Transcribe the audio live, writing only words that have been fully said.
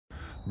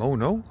Oh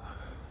no,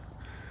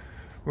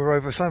 we're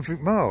over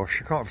something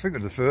marsh. I can't think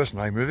of the first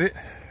name of it.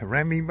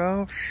 Remy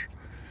Marsh.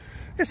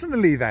 It's in the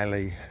Lee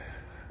Valley.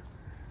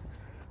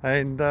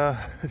 And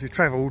if you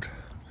travelled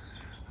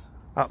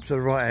up to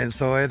the right hand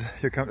side,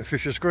 you'll come to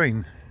Fisher's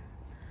Green.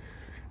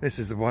 This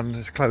is the one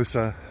that's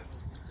closer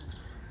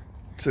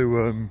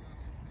to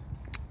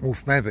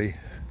Wolf Abbey.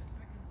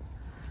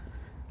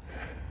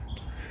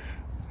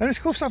 And it's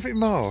called something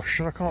marsh,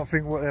 and I can't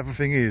think what the other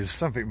thing is.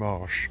 Something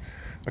marsh.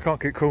 I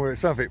can't keep calling it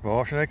something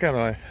marsh, now can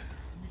I?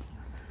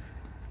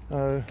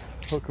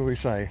 What can we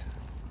say?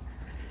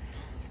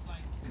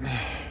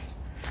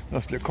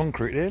 Nice bit of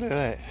concrete there, look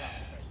at that.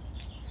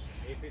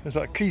 It's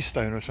like a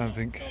keystone or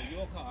something. So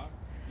your car,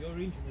 your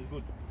engine is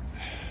good.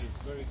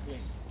 It's very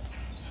clean.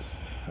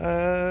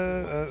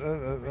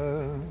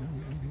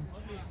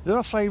 Did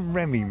I say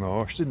Remy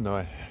Marsh, didn't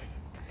I?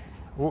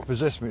 What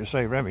possessed me to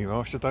say Remy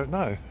Marsh, I don't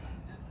know.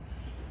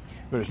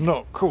 But it's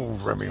not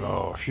called Remy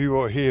Marsh. You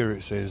are here,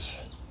 it says.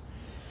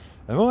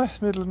 Am I?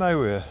 Middle of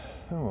nowhere.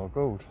 Oh my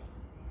god.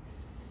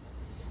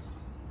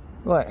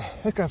 Right,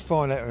 let's go and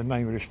find out the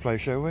name of this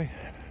place, shall we?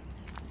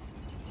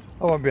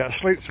 I won't be able to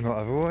sleep tonight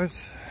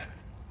otherwise.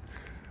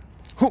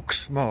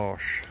 Hooks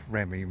Marsh,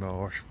 Remy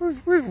Marsh.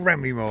 With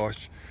Remy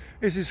Marsh.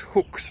 This is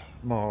Hooks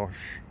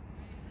Marsh.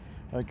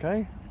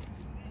 Okay.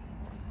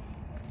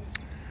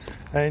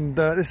 And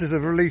this is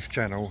a relief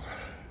channel.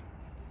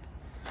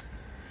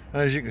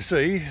 And as you can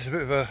see, it's a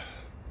bit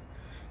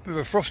of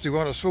a frosty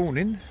one this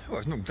morning. Well,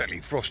 it's not exactly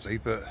frosty,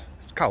 but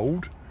it's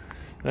cold.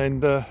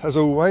 And as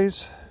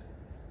always,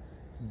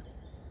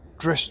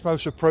 dressed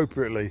most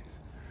appropriately.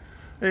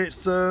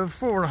 It's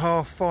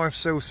 4.5, 5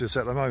 Celsius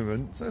at the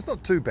moment, so it's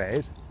not too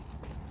bad.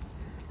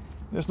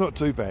 It's not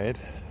too bad.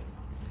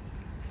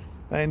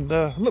 And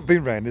I've not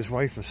been round this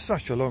way for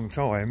such a long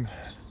time,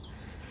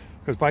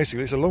 because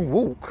basically it's a long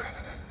walk.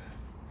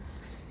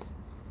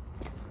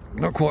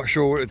 Not quite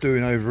sure what they're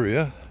doing over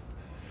here.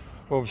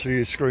 Obviously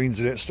there's screens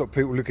in it to stop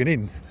people looking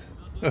in.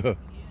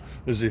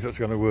 As if that's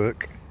going to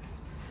work.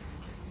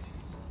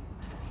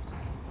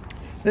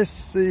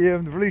 This,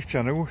 the relief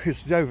channel,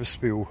 is the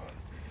overspill.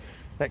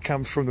 That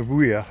comes from the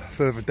weir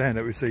further down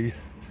that we see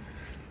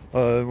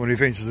on the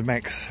Adventures of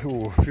Max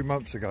a few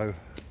months ago.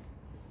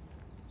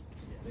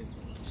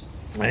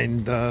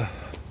 And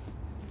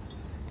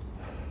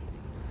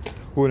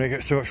when they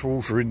get so much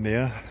water in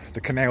there,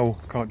 the canal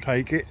can't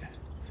take it.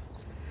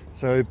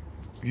 So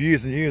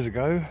years and years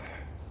ago,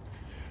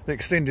 they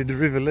extended the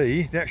River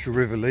Lee, the actual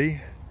River Lee,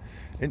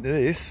 into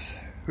this,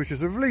 which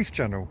is a relief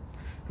channel,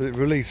 because it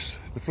reliefs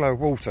the flow of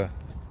water.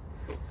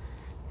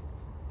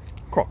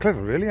 Quite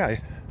clever really, eh?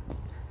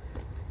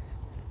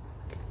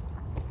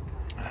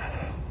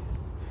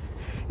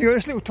 You got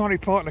this little tiny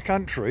part of the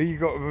country, you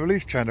got a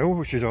relief channel,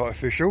 which is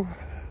artificial,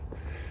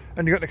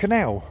 and you got the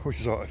canal, which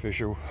is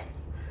artificial.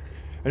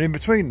 And in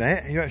between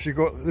that, you actually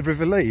got the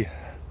River Lee.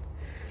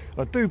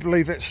 I do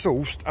believe that's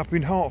sourced up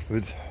in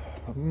Hertford.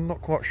 I'm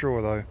not quite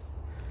sure though.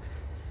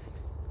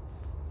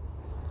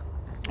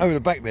 Over the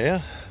back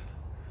there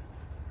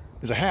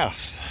is a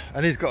house,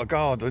 and he's got a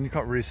garden. You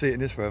can't really see it in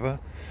this weather,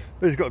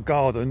 but he's got a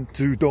garden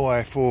to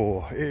die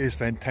for. It is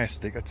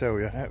fantastic, I tell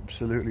you,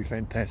 absolutely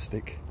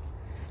fantastic.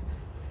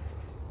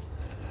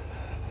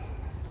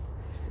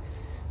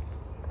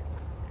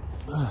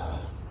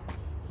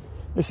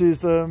 This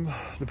is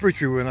the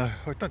bridge we went over.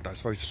 I don't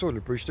suppose you saw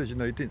the bridge, did you?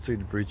 No, you didn't see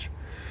the bridge.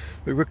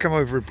 But we'll come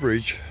over a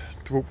bridge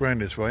to walk around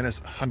this way, and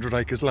that's 100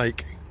 Acres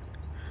Lake.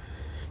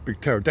 Big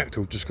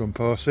pterodactyl just gone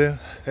past there.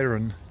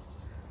 Heron.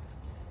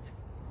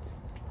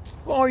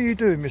 What are you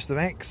doing, Mr.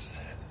 Max?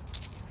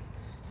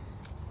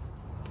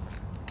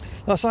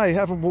 Like I say, I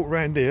haven't walked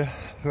around here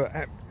for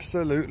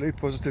absolutely,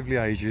 positively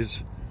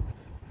ages.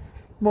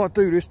 Might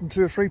do this in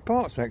 2 or 3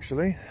 parts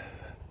actually.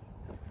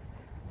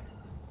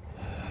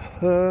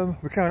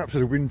 We're coming up to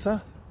the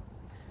winter.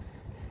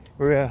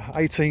 We're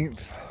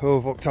 18th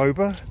of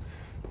October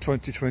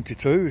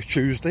 2022, it's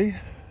Tuesday.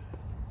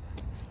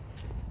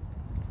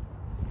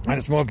 And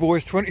it's my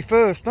boy's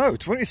 21st, no,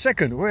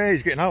 22nd, where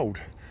he's getting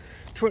old.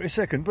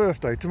 22nd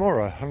birthday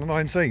tomorrow on the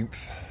 19th.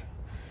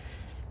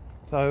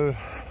 So,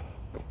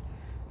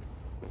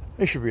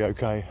 it should be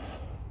okay.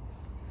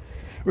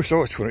 Wish I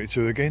was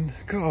 22 again.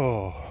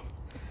 God,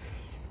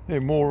 there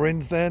are more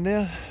ends down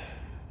there.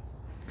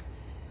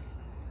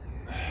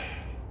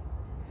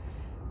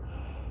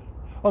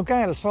 I'm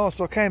going as fast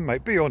as I can,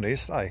 mate, be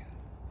honest, eh?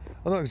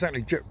 I'm not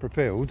exactly jet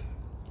propelled.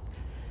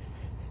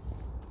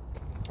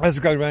 As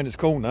we go around this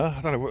corner,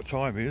 I don't know what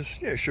time it is.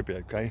 Yeah, it should be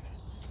okay.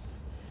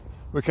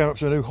 We came up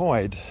to a new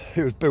hide.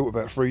 It was built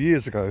about 3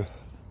 years ago.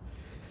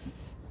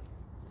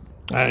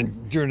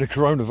 And during the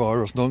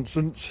coronavirus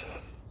nonsense,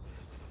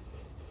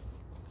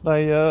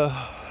 they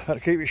had to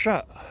keep it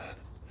shut.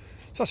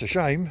 So that's a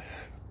shame.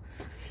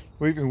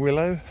 Weeping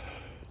Willow. I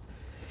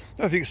don't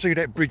know if you can see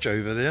that bridge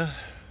over there.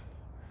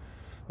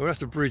 Well,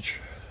 that's the bridge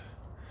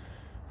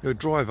you'll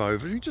drive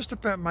over. You just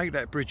about make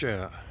that bridge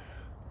out.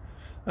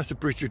 That's the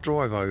bridge you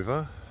drive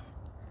over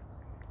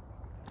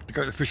to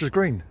go to Fisher's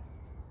Green.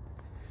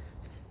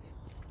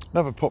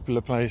 Another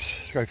popular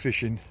place to go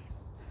fishing.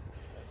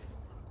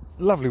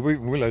 Lovely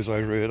weeping willows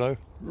over here though.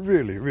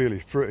 Really,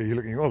 really pretty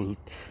looking. I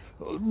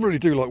really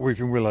do like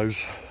weeping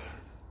willows.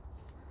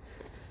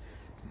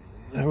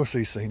 Now what's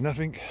he seen?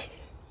 Nothing.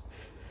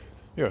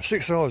 Yeah,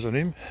 6 hours on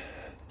him.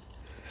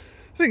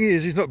 Thing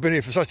is, he's not been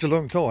here for such a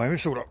long time.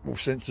 It's all like all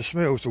sense of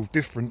smell. It's all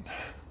different.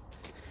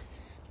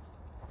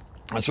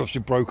 That's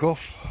obviously broke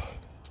off.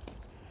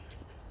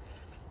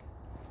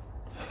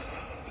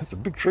 There's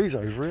some big trees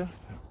over here.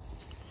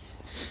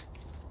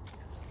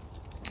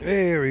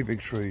 Very big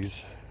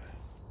trees.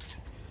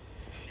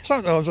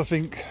 Sometimes I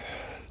think,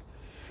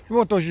 with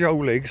my dodgy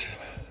old legs,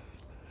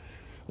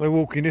 they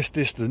walk in this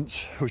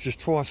distance, which is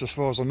twice as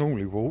far as I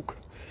normally walk.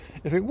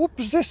 I think, what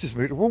possesses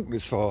me to walk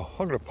this far?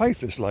 I'm going to pay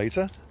for this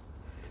later.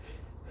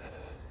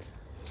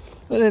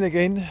 But then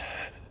again,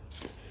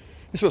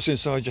 it's what's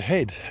inside your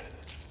head.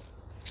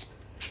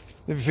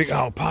 If you think,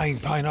 oh, pain,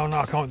 oh no,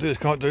 I can't do this,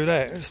 can't do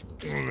that. It's,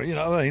 you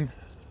know what I mean?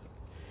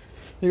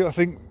 You got to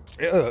think,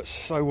 it hurts,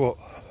 so what?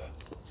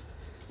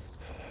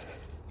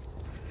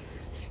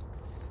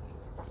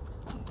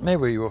 Now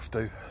where are you off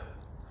to?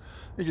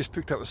 You just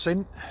picked up a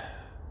scent.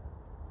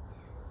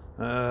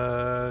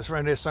 It's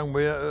around here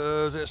somewhere.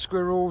 Is it a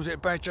squirrel? Is it a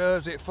badger?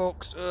 Is it a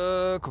fox?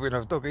 Could be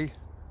another doggy.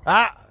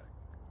 Ah!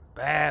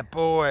 Bad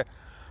boy.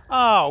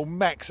 Oh,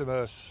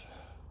 Maximus.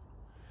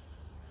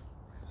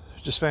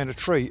 Just found a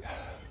treat.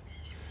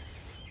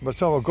 By the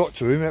time I got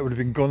to him, that would have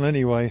been gone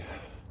anyway.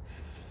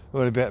 I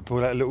would about to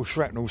pull out little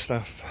shrapnel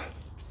stuff.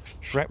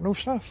 Shrapnel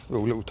stuff?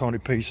 Little tiny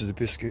pieces of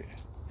biscuit.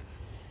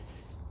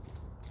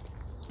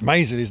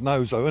 Amazing his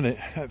nose though, isn't it?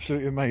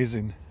 Absolutely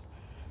amazing.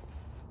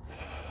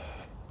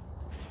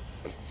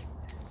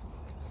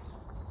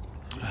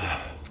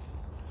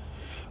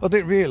 I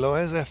didn't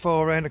realise how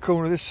far around the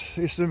corner this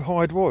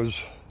hide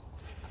was.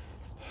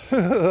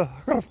 I'm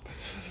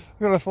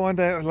gonna find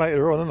out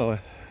later on,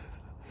 aren't I?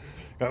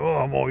 Go,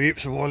 oh, my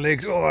hips and my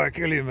legs, oh, they're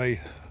killing me.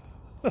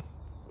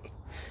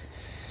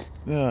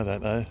 No, I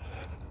don't know.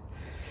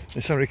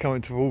 There's somebody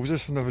coming towards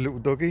us, another little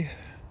doggy.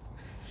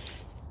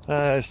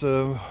 It's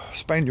a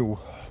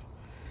spaniel.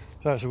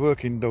 That's a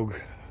working dog.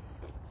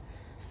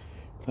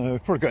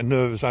 Probably got a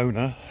nervous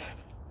owner.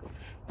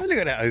 Oh, look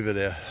at that over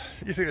there.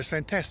 You think that's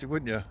fantastic,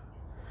 wouldn't you?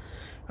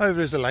 Over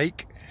there's a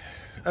lake,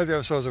 over the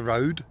other side's a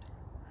road,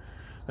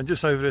 and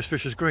just over there's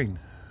Fisher's Green.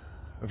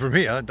 And from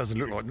here, it doesn't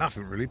look like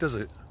nothing really, does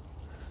it?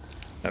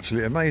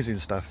 Absolutely amazing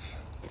stuff.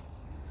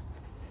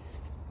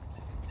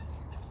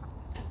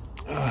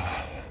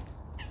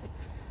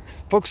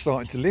 Fog's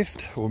starting to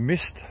lift, or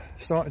mist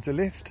starting to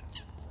lift.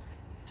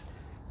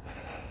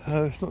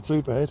 It's not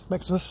too bad.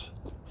 Maximus.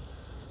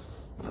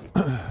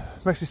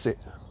 Maxi, sit.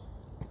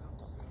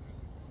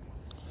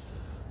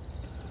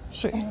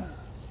 Sit.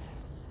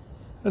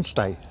 And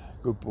stay.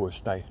 Good boy,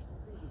 stay.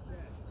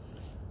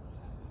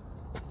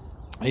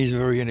 He's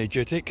very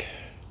energetic.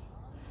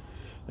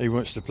 He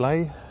wants to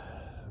play.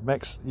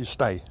 Max, you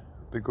stay.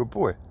 Be a good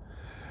boy.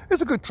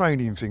 It's a good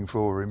training thing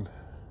for him.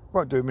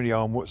 Won't do him any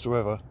harm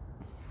whatsoever.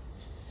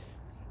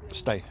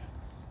 Stay.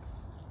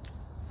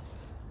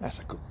 That's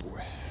a good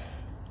boy.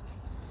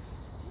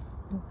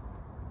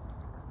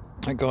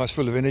 That guy's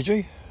full of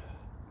energy.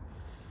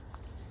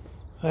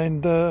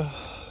 And let's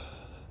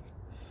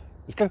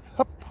go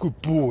up.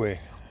 Good boy.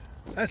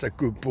 That's a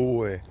good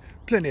boy.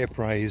 Plenty of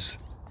praise.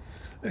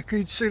 Can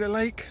you see the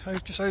lake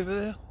just over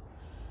there?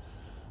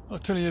 I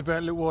was telling you about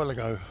a little while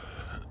ago.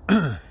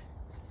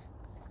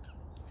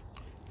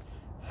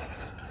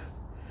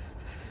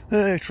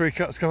 Tree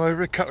cuts come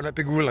over, cut that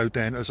big willow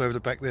down that was over the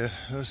back there.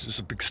 That's just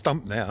a big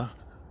stump now.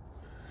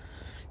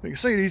 You can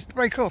see these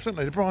break off, don't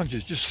they? The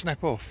branches just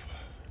snap off.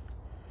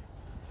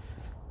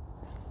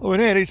 Well,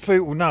 now these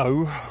people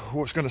know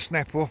what's going to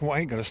snap off and what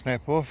ain't going to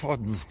snap off. I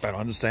don't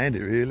understand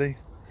it really.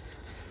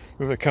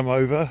 When they come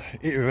over,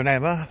 hit it with an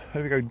hammer,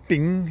 if it go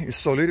ding, it's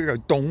solid, if it go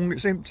dong,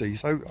 it's empty,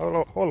 so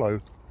hollow.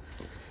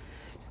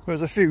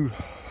 There's a few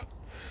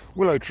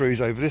willow trees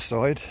over this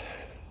side.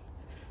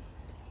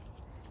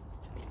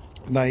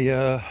 They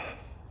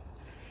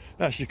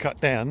actually cut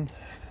down.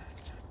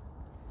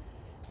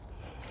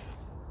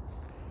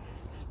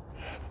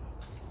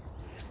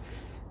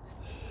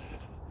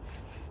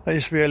 There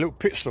used to be a little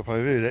pit stop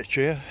over here, that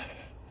chair.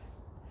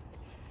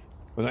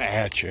 Well, not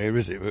our chair,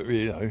 is it? But,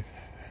 you know,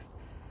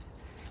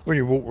 when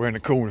you walk around the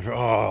corner, you think,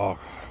 oh,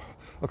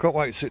 I can't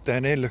wait to sit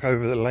down there and look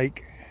over the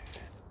lake.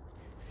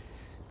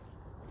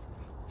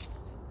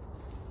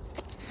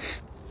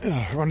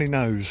 Oh, runny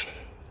nose.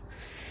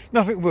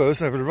 Nothing worse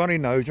than having a runny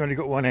nose, you only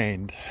got one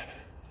hand.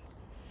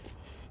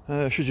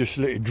 Should just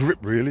let it drip,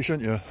 really,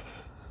 shouldn't you?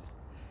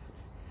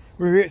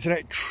 When we get to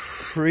that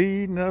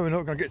tree, no, we're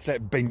not going to get to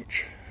that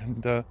bench.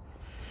 And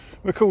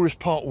we'll call this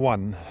part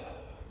 1.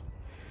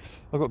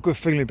 I've got a good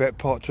feeling about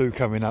part 2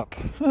 coming up.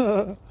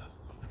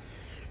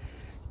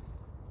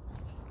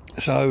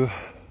 So,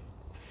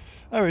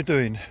 how are we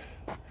doing?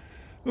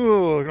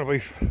 Oh, there's going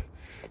to be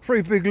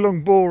 3 big,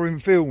 long, boring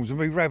films and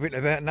me rabbiting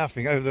about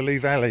nothing over the Lee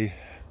Valley.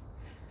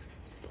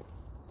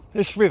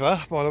 This river,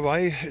 by the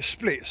way, it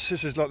splits.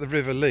 This is like the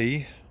River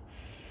Lee,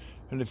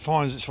 and it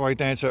finds its way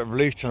down to that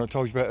relief channel I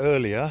told you about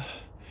earlier.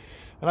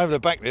 And over the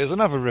back there's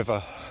another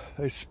river.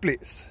 It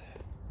splits.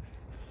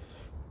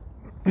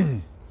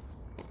 And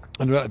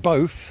they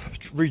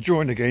both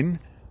rejoin again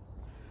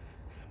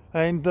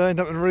and end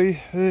up in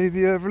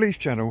the release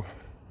channel.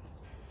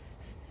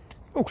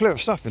 All clever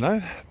stuff, you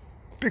know.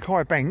 Big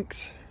high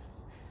banks.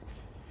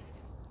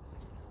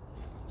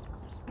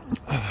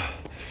 A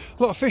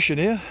lot of fish in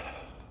here.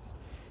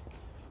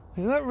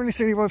 You don't really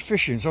see anyone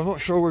fishing, so I'm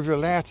not sure whether you're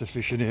allowed to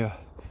fish in here.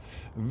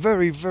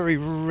 Very, very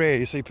rare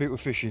you see people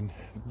fishing.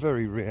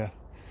 Very rare.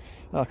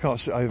 I can't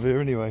sit over here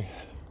anyway.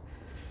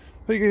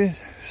 But you can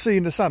see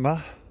in the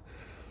summer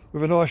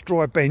with a nice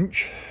dry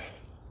bench.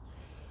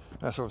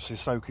 That's obviously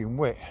soaking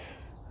wet.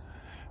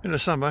 In the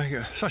summer, you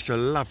get such a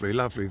lovely,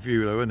 lovely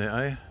view though, isn't it,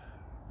 eh?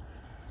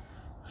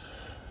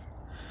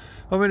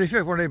 I mean, if you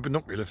have one of them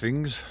binocular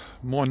things,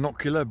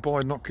 monocular,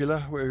 binocular,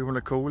 whatever you want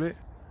to call it,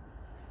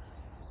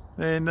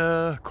 then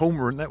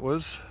cormorant that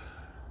was,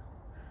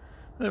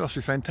 they must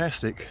be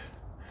fantastic.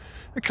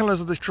 The colours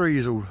of the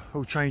trees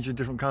all change in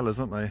different colours,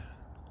 aren't they?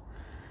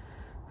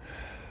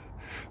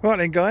 Right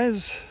then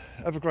guys,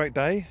 have a great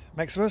day.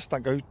 Maximus,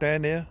 don't go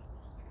down there.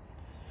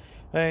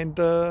 And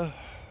I'll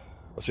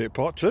see you at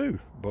part 2.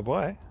 Bye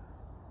bye.